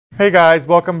Hey guys,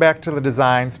 welcome back to the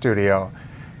design studio.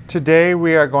 Today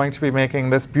we are going to be making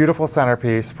this beautiful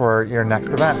centerpiece for your next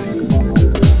event.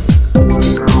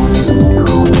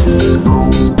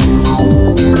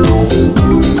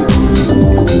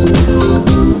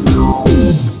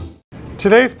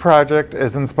 Today's project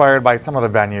is inspired by some of the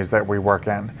venues that we work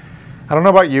in. I don't know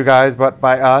about you guys, but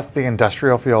by us the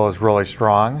industrial feel is really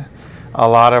strong. A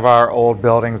lot of our old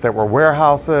buildings that were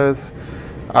warehouses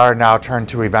are now turned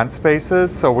to event spaces,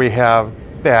 so we have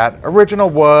that original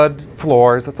wood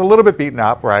floors that's a little bit beaten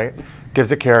up, right?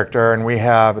 Gives it character, and we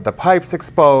have the pipes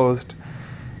exposed,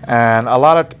 and a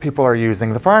lot of people are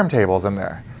using the farm tables in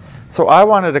there. So I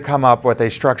wanted to come up with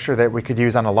a structure that we could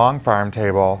use on a long farm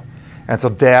table, and so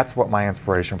that's what my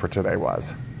inspiration for today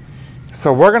was.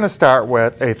 So we're going to start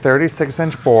with a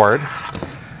 36-inch board,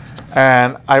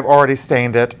 and I've already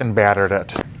stained it and battered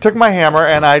it. Took my hammer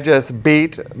and I just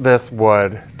beat this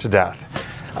wood to death.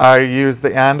 I used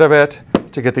the end of it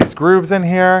to get these grooves in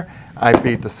here. I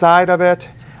beat the side of it.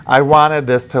 I wanted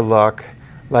this to look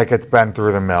like it's been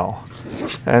through the mill.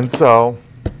 And so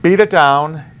beat it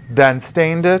down, then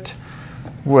stained it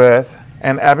with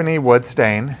an ebony wood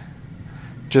stain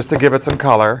just to give it some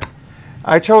color.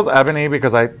 I chose ebony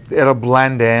because it'll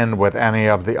blend in with any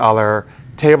of the other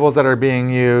tables that are being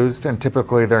used, and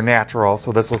typically they're natural,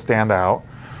 so this will stand out.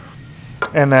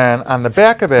 And then on the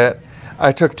back of it,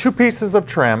 I took 2 pieces of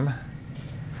trim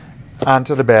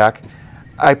onto the back.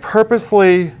 I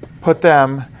purposely put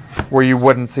them where you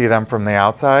wouldn't see them from the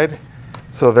outside,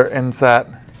 so they're inset.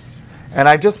 And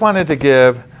I just wanted to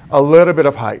give a little bit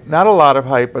of height. Not a lot of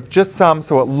height, but just some,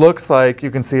 so it looks like you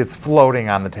can see it's floating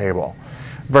on the table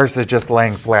versus just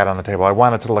laying flat on the table. I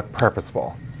want it to look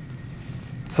purposeful.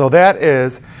 So that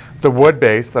is the wood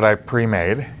base that I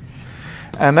pre-made.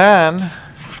 And then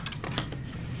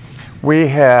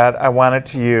I wanted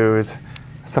to use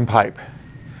some pipe.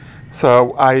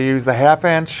 So I used the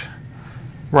 1/2-inch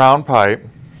round pipe.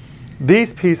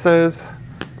 These pieces,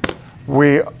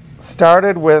 we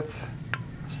started with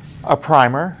a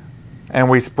primer and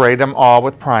we sprayed them all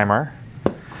with primer.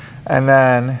 And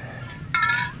then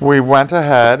we went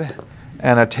ahead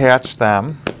and attached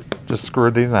them, just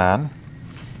screwed these on.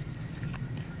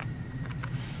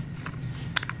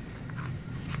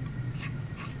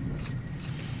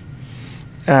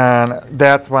 And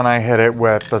that's when I hit it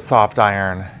with the soft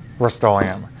iron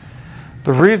Rust-Oleum.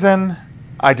 The reason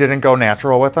I didn't go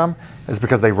natural with them is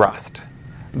because they rust.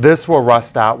 This will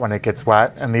rust out when it gets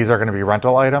wet, and these are going to be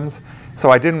rental items. So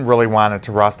I didn't really want it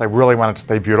to rust. I really wanted it to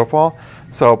stay beautiful.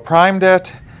 So primed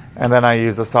it, and then I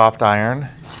used a soft iron.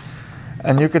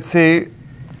 And you could see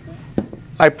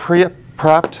I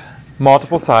prepped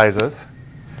multiple sizes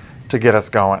to get us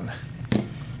going.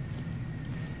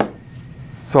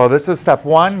 So this is step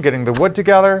 1, getting the wood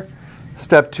together.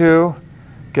 Step 2,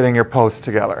 getting your posts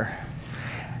together.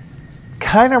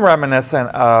 Kind of reminiscent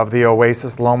of the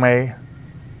Oasis Lome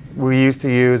we used to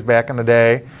use back in the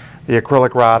day. The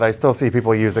acrylic rod, I still see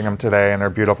people using them today and they're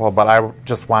beautiful, but I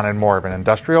just wanted more of an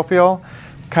industrial feel.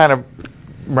 Kind of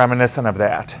reminiscent of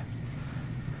that.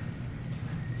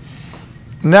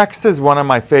 Next is one of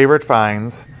my favorite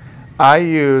finds. I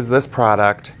use this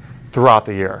product throughout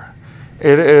the year.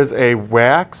 It is a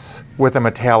wax with a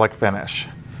metallic finish.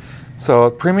 So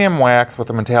premium wax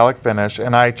with a metallic finish,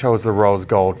 and I chose the rose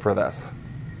gold for this.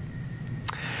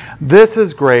 This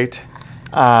is great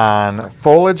on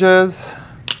foliages.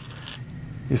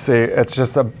 You see, it's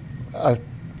just a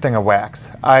thing of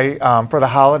wax. For the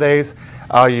holidays,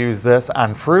 I'll use this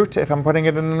on fruit if I'm putting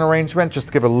it in an arrangement, just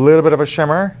to give a little bit of a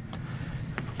shimmer.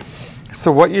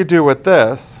 So what you do with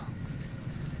this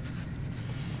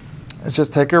is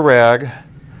just take your rag.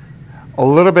 A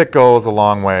little bit goes a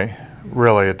long way.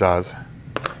 Really, it does.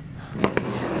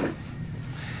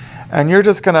 And you're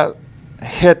just going to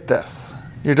hit this.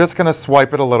 You're just going to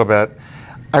swipe it a little bit.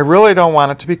 I really don't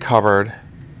want it to be covered.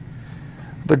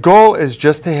 The goal is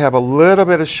just to have a little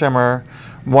bit of shimmer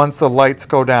once the lights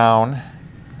go down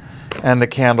and the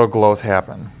candle glows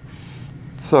happen.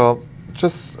 So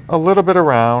just a little bit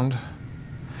around.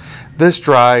 This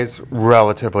dries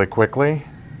relatively quickly.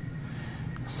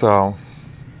 So,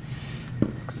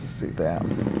 let's see that.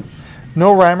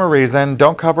 No rhyme or reason.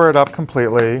 Don't cover it up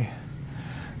completely.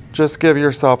 Just give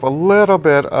yourself a little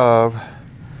bit of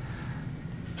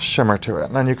shimmer to it.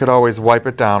 And then you could always wipe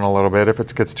it down a little bit if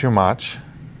it gets too much.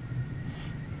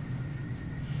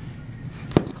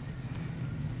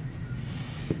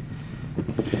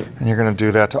 And you're going to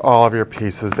do that to all of your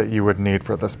pieces that you would need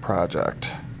for this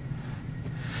project.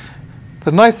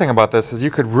 The nice thing about this is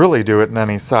you could really do it in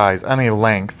any size, any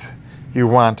length you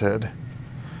wanted.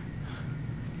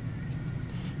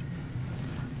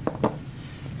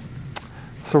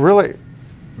 So really,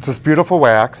 it's this beautiful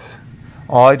wax.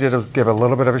 All I did was give a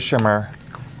little bit of a shimmer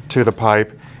to the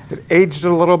pipe. It aged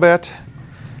a little bit,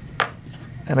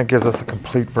 and it gives us a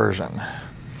complete version.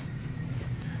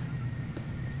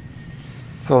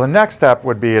 So the next step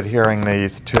would be adhering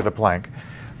these to the plank.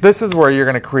 This is where you're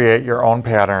going to create your own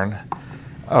pattern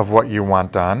of what you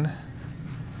want done.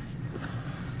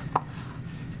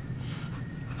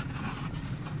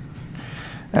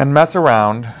 And mess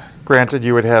around. Granted,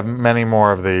 you would have many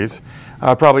more of these.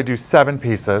 I'll probably do 7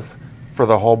 pieces for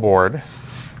the whole board.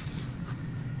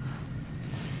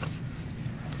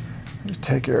 You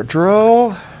take your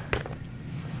drill,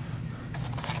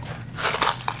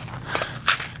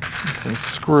 and some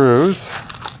screws,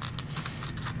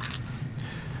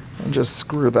 and just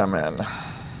screw them in.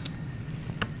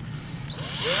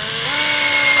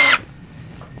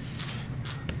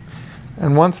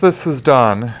 And once this is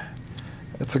done,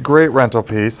 it's a great rental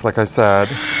piece, like I said.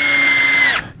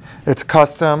 It's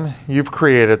custom. You've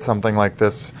created something like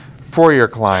this for your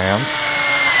clients.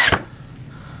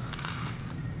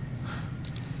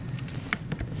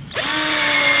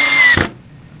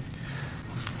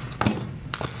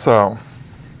 So,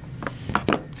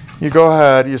 you go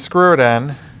ahead, you screw it in.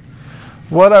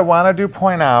 What I want to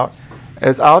point out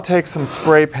is I'll take some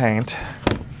spray paint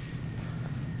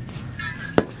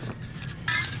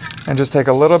and just take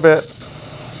a little bit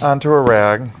onto a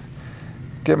rag,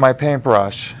 get my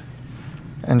paintbrush,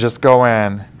 and just go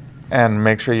in and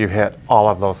make sure you hit all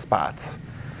of those spots,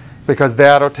 because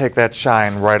that'll take that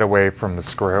shine right away from the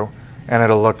screw and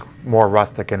it'll look more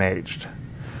rustic and aged.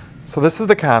 So this is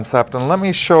the concept, and let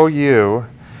me show you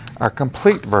our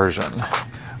complete version.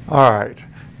 All right,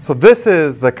 so this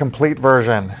is the complete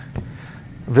version.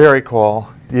 Very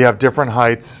cool. You have different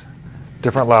heights,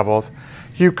 different levels.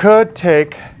 You could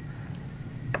take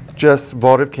just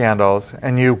votive candles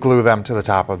and you glue them to the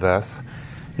top of this.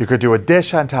 You could do a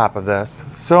dish on top of this.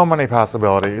 So many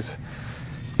possibilities.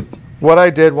 What I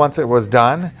did once it was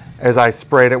done is I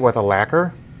sprayed it with a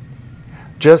lacquer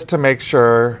just to make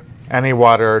sure any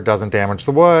water doesn't damage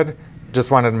the wood. Just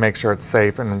wanted to make sure it's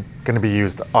safe and going to be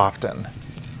used often.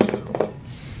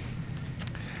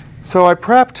 So I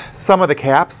prepped some of the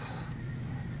caps.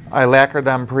 I lacquered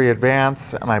them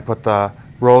pre-advance and I put the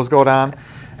rose gold on.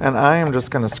 And I am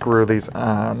just going to screw these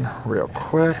on real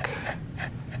quick.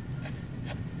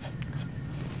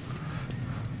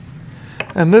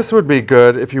 And this would be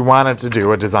good if you wanted to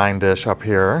do a design dish up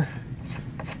here.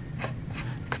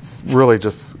 It's really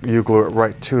just, you glue it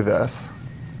right to this.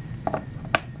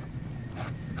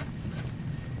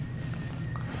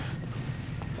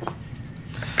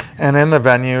 And in the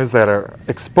venues that are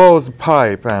exposed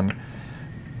pipe and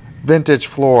vintage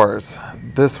floors,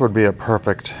 this would be a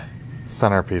perfect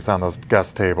centerpiece on those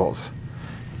guest tables.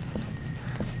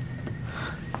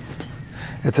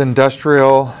 It's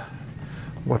industrial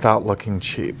without looking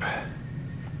cheap.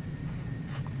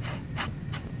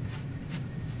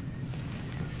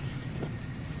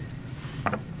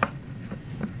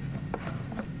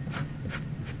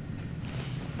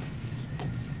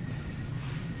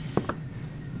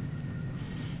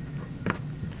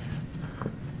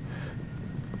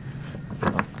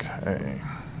 Okay.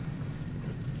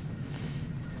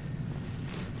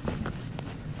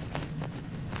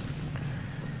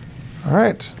 All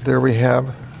right, there we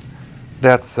have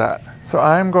that set. So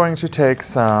I'm going to take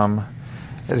some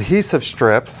adhesive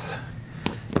strips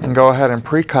and go ahead and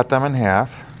pre-cut them in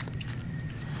half.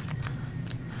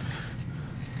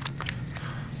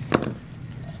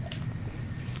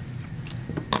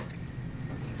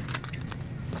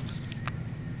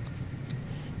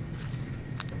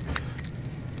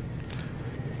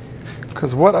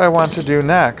 Because what I want to do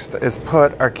next is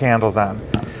put our candles on.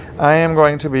 I am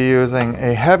going to be using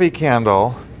a heavy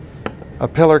candle, a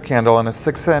pillar candle in a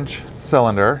 6-inch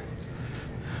cylinder.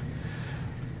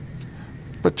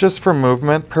 But just for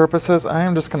movement purposes, I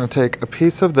am just going to take a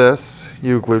piece of this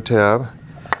U-glue tab,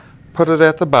 put it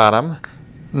at the bottom,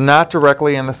 not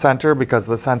directly in the center because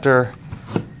the center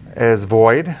is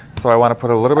void. So I want to put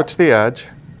a little bit to the edge.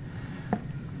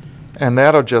 And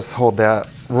that'll just hold that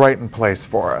right in place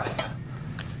for us.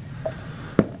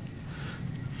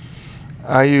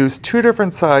 I use 2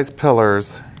 different size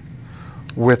pillars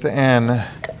within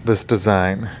this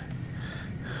design.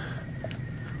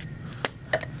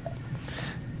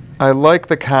 I like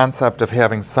the concept of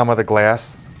having some of the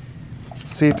glass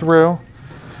see-through.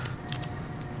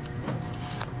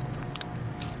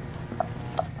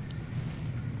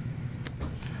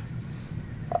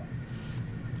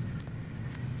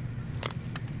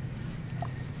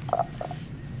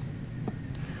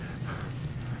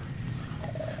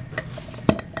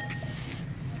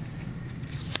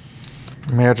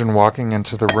 Imagine walking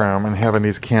into the room and having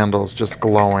these candles just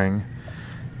glowing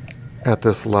at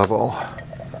this level.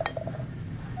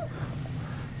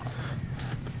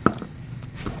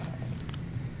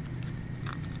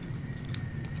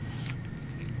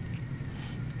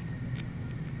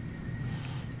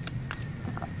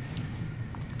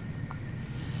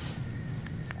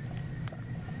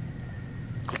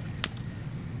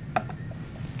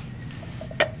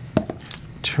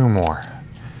 Two more,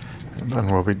 and then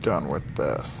we'll be done with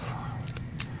this.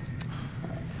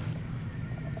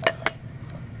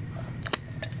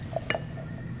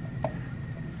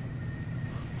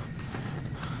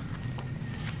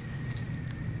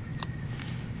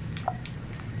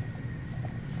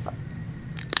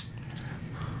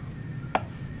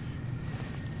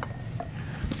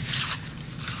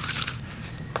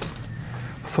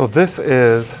 So this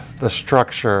is the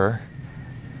structure,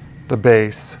 the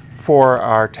base for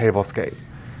our tablescape.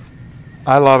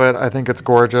 I love it. I think it's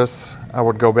gorgeous. I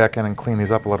would go back in and clean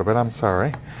these up a little bit. I'm sorry.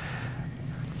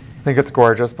 I think it's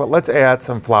gorgeous, but let's add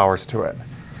some flowers to it.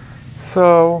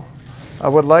 So I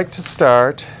would like to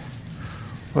start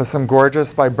with some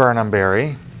gorgeous viburnum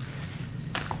berry.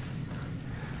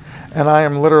 And I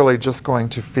am literally just going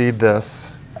to feed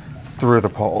this through the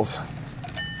poles.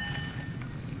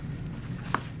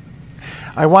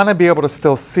 I want to be able to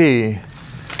still see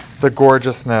the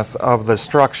gorgeousness of the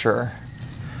structure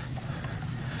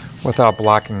without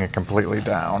blocking it completely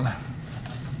down.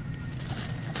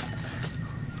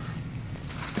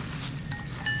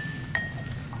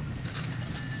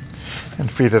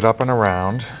 And feed it up and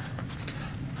around.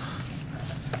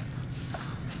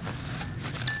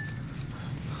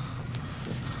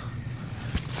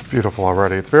 It's beautiful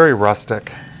already. It's very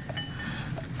rustic.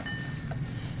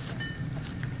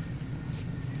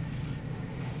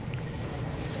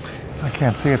 I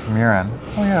can't see it from your end.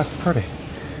 Oh yeah, it's pretty.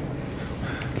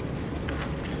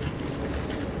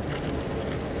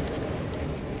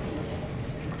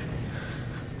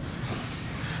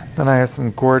 Then I have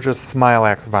some gorgeous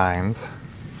smilax vines.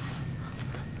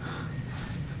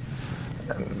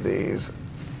 And these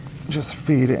just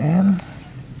feed in.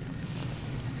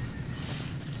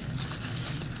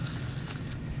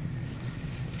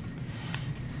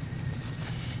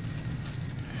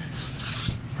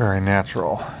 Very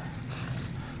natural.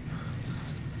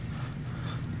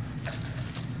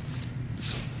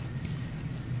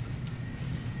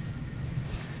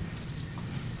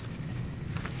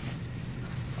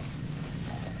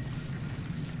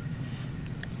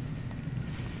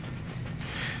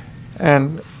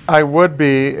 And I would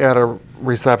be at a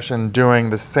reception doing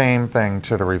the same thing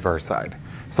to the reverse side.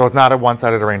 So it's not a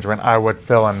one-sided arrangement. I would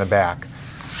fill in the back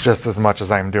just as much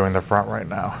as I'm doing the front right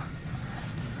now.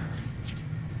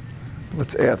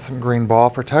 Let's add some green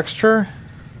ball for texture.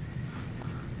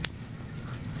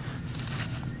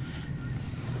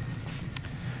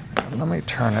 And let me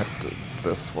turn it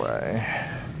this way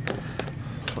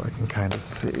so I can kind of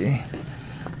see.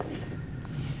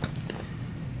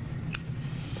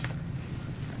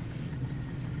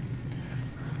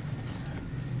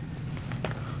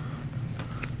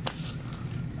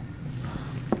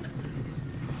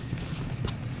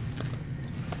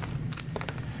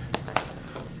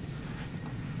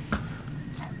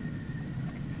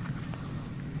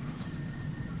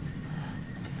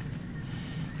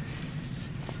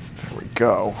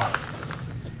 Go.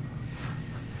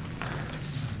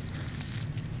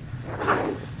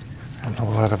 And a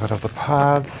little bit of the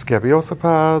pods, scabiosa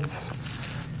pods.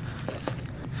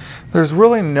 There's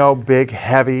really no big,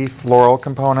 heavy floral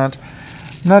component.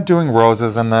 I'm not doing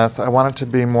roses in this. I want it to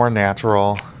be more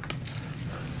natural.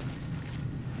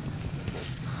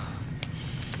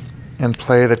 And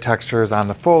play the textures on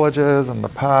the foliages and the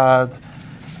pods,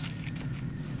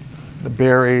 the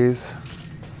berries.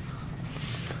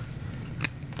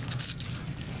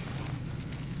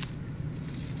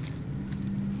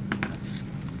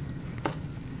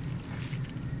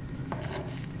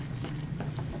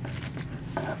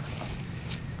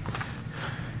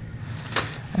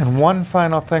 And one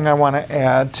final thing I want to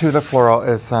add to the floral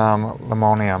is some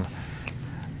limonium.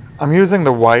 I'm using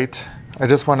the white. I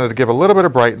just wanted to give a little bit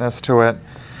of brightness to it,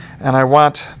 and I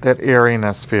want that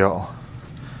airiness feel.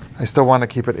 I still want to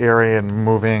keep it airy and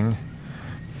moving.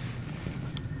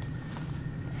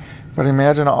 But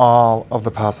imagine all of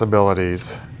the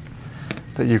possibilities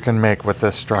that you can make with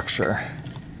this structure.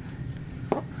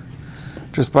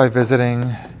 Just by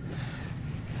visiting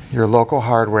your local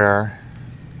hardware,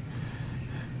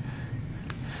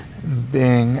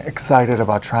 being excited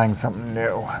about trying something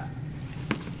new.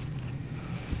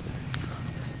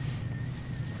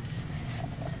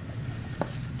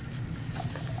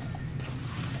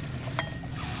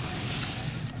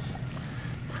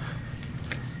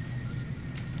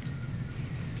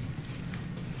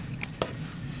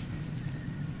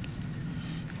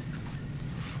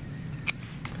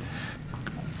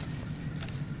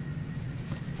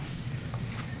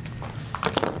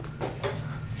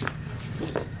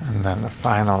 And then the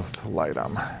finals to light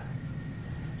them.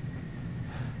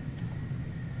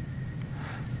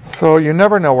 So you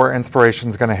never know where inspiration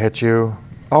is going to hit you.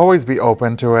 Always be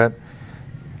open to it.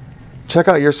 Check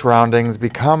out your surroundings.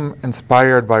 Become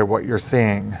inspired by what you're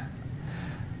seeing.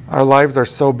 Our lives are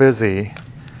so busy,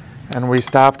 and we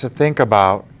stop to think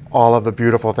about all of the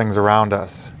beautiful things around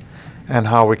us and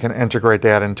how we can integrate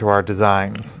that into our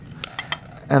designs.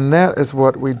 And that is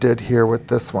what we did here with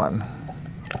this one.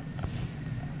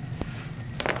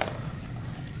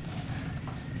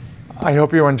 I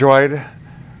hope you enjoyed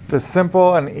this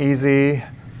simple and easy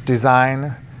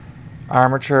design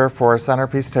armature for a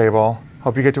centerpiece table.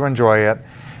 Hope you get to enjoy it.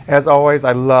 As always,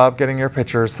 I love getting your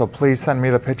pictures, so please send me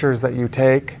the pictures that you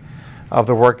take of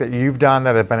the work that you've done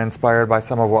that have been inspired by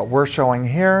some of what we're showing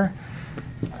here.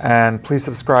 And please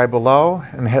subscribe below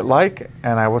and hit like,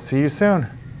 and I will see you soon.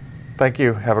 Thank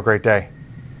you. Have a great day.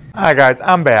 Hi guys,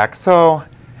 I'm back. So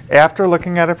after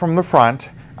looking at it from the front,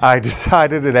 I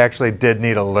decided it actually did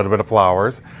need a little bit of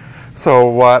flowers. So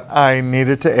what I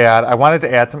needed to add, I wanted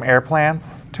to add some air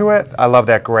plants to it. I love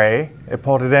that gray. It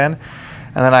pulled it in.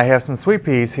 And then I have some sweet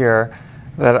peas here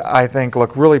that I think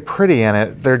look really pretty in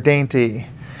it. They're dainty.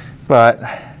 But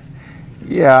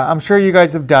yeah, I'm sure you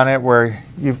guys have done it where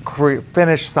you've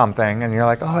finished something and you're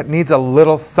like, oh, it needs a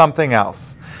little something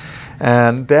else.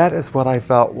 And that is what I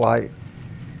felt like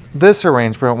this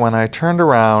arrangement when I turned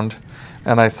around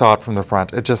and I saw it from the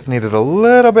front. It just needed a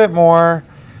little bit more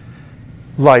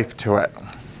life to it.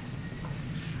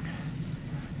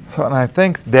 So, and I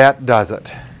think that does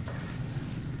it.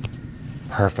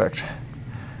 Perfect.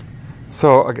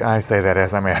 So I say that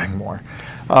as I'm adding more.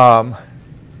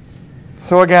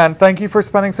 So again, thank you for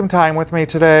spending some time with me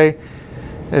today.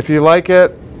 If you like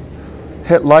it,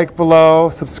 hit like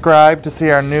below, subscribe to see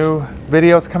our new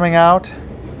videos coming out.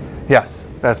 Yes,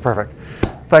 that's perfect.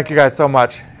 Thank you guys so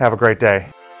much. Have a great day.